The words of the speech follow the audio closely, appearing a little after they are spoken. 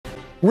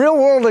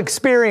Real-world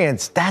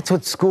experience, that's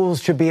what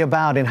schools should be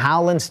about. In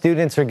Howland,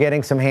 students are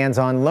getting some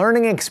hands-on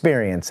learning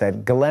experience.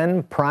 At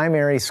Glen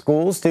Primary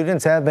School,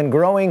 students have been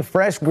growing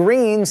fresh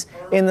greens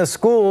in the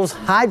school's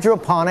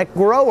hydroponic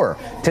grower.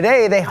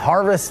 Today, they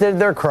harvested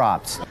their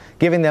crops,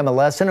 giving them a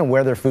lesson on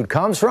where their food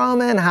comes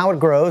from and how it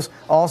grows,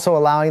 also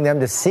allowing them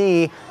to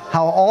see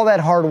how all that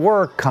hard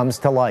work comes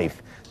to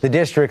life. The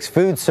district's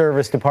food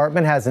service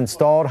department has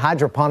installed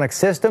hydroponic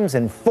systems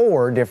in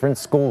 4 different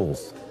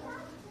schools.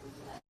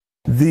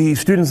 The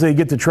students, they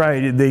get to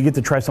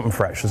try something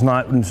fresh. It's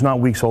not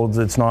weeks old.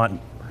 It's not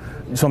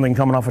something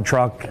coming off a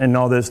truck and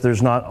all this.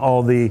 There's not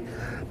all the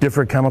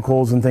different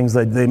chemicals and things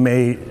that they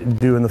may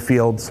do in the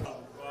fields.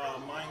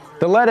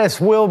 The lettuce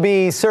will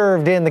be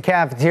served in the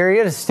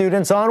cafeteria to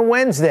students on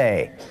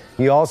Wednesday.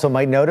 You also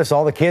might notice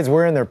all the kids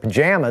wearing their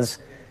pajamas.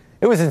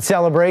 It was in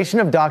celebration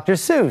of Dr.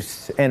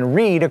 Seuss and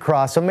Read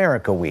Across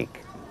America Week.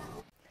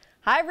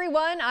 Hi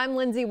everyone, I'm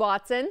Lindsay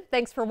Watson.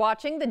 Thanks for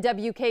watching the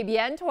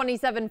WKBN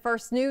 27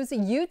 First News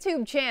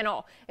YouTube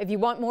channel. If you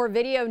want more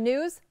video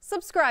news,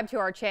 subscribe to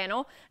our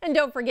channel. And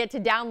don't forget to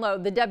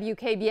download the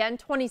WKBN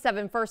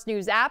 27 First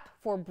News app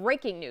for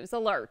breaking news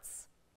alerts.